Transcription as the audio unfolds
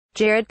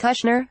Jared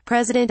Kushner,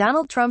 President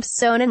Donald Trump's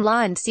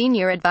son-in-law and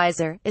senior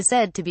advisor, is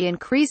said to be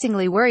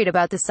increasingly worried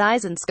about the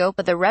size and scope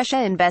of the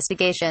Russia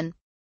investigation.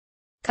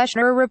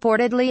 Kushner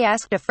reportedly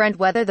asked a friend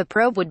whether the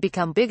probe would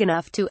become big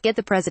enough to get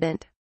the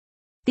president.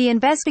 The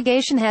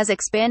investigation has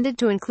expanded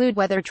to include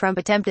whether Trump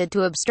attempted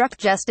to obstruct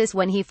justice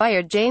when he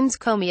fired James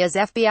Comey as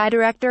FBI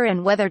director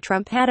and whether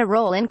Trump had a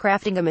role in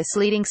crafting a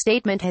misleading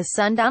statement his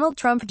son Donald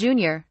Trump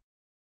Jr.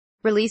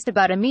 released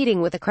about a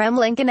meeting with a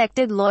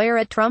Kremlin-connected lawyer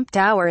at Trump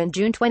Tower in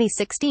June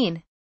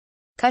 2016.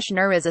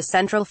 Kushner is a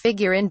central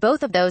figure in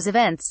both of those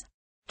events.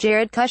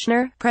 Jared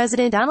Kushner,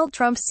 President Donald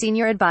Trump's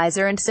senior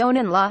advisor and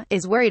son-in-law,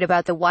 is worried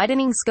about the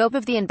widening scope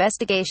of the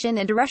investigation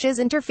into Russia's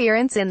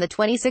interference in the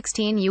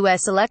 2016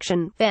 U.S.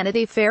 election,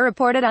 Vanity Fair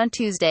reported on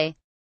Tuesday.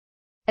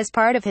 As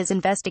part of his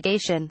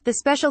investigation, the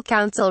special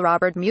counsel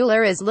Robert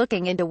Mueller is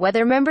looking into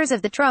whether members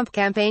of the Trump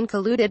campaign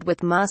colluded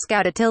with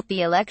Moscow to tilt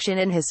the election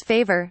in his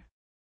favor.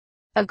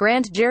 A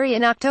grand jury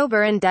in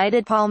October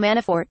indicted Paul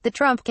Manafort, the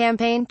Trump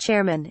campaign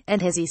chairman,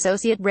 and his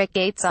associate Rick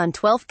Gates on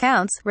 12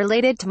 counts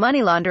related to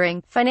money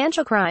laundering,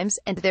 financial crimes,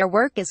 and their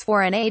work as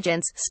foreign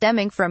agents,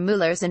 stemming from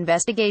Mueller's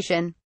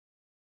investigation.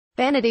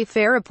 Vanity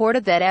Fair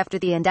reported that after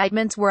the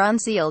indictments were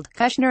unsealed,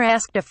 Kushner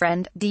asked a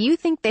friend, "Do you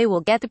think they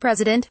will get the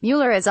president?"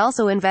 Mueller is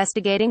also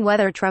investigating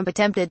whether Trump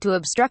attempted to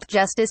obstruct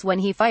justice when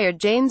he fired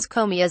James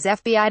Comey as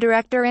FBI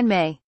director in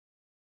May.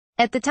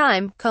 At the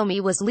time, Comey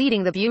was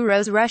leading the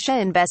Bureau's Russia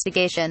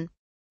investigation.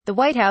 The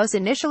White House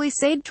initially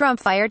said Trump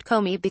fired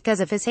Comey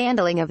because of his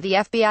handling of the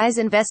FBI's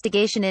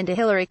investigation into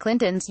Hillary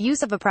Clinton's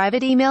use of a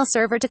private email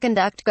server to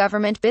conduct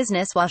government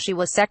business while she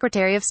was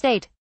Secretary of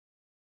State.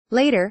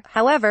 Later,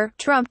 however,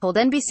 Trump told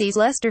NBC's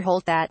Lester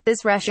Holt that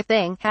this Russia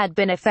thing had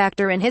been a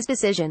factor in his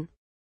decision.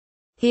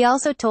 He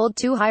also told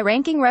two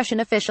high-ranking Russian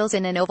officials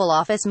in an Oval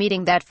Office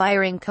meeting that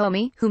firing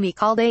Comey, whom he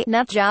called a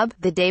nut job,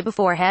 the day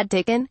before had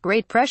taken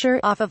great pressure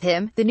off of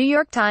him, The New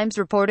York Times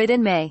reported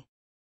in May.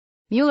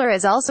 Mueller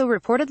is also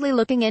reportedly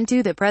looking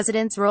into the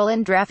president's role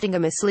in drafting a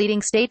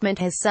misleading statement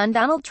his son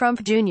Donald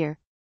Trump Jr.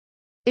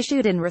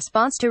 issued in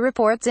response to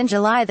reports in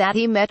July that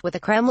he met with a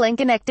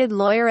Kremlin-connected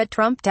lawyer at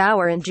Trump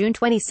Tower in June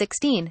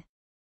 2016.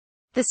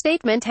 The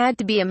statement had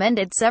to be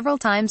amended several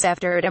times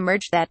after it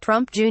emerged that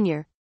Trump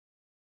Jr.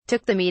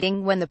 took the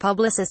meeting when the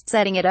publicist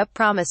setting it up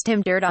promised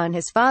him dirt on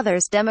his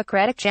father's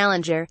Democratic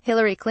challenger,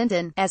 Hillary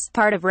Clinton, as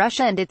part of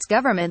Russia and its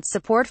government's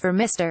support for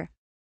Mr.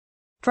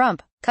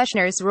 Trump.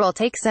 Kushner's role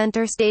takes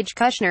center stage.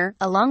 Kushner,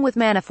 along with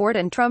Manafort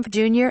and Trump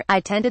Jr.,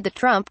 attended the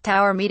Trump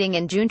Tower meeting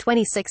in June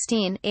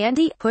 2016, and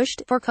he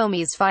pushed for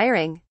Comey's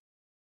firing.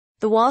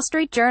 The Wall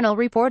Street Journal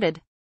reported.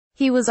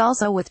 He was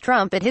also with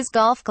Trump at his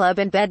golf club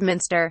in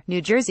Bedminster,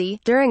 New Jersey,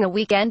 during a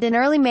weekend in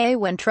early May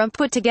when Trump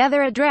put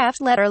together a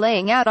draft letter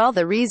laying out all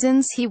the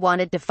reasons he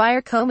wanted to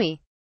fire Comey.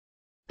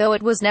 Though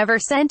it was never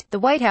sent, the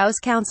White House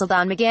counsel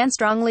Don McGahn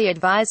strongly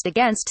advised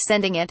against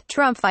sending it.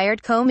 Trump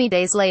fired Comey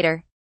days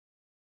later.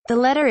 The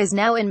letter is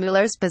now in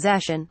Mueller's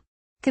possession.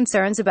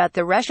 Concerns about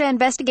the Russia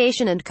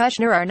investigation and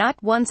Kushner are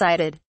not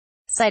one-sided.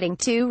 Citing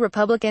two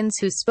Republicans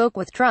who spoke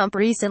with Trump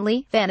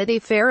recently, Vanity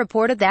Fair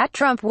reported that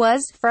Trump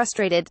was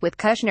frustrated with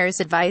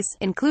Kushner's advice,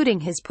 including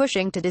his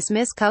pushing to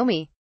dismiss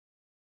Comey.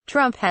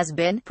 Trump has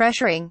been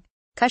pressuring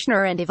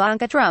Kushner and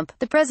Ivanka Trump,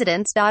 the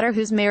president's daughter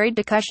who's married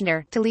to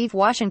Kushner, to leave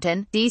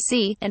Washington,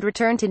 D.C., and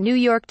return to New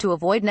York to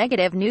avoid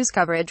negative news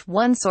coverage,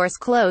 one source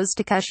close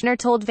to Kushner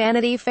told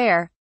Vanity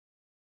Fair.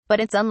 But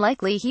it's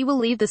unlikely he will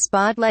leave the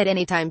spotlight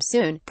anytime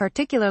soon,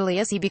 particularly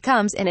as he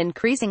becomes an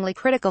increasingly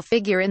critical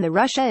figure in the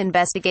Russia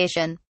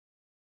investigation.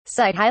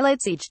 Cite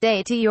highlights each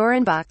day to your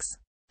inbox.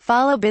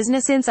 Follow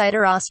Business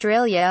Insider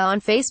Australia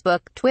on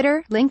Facebook,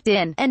 Twitter,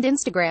 LinkedIn, and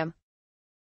Instagram.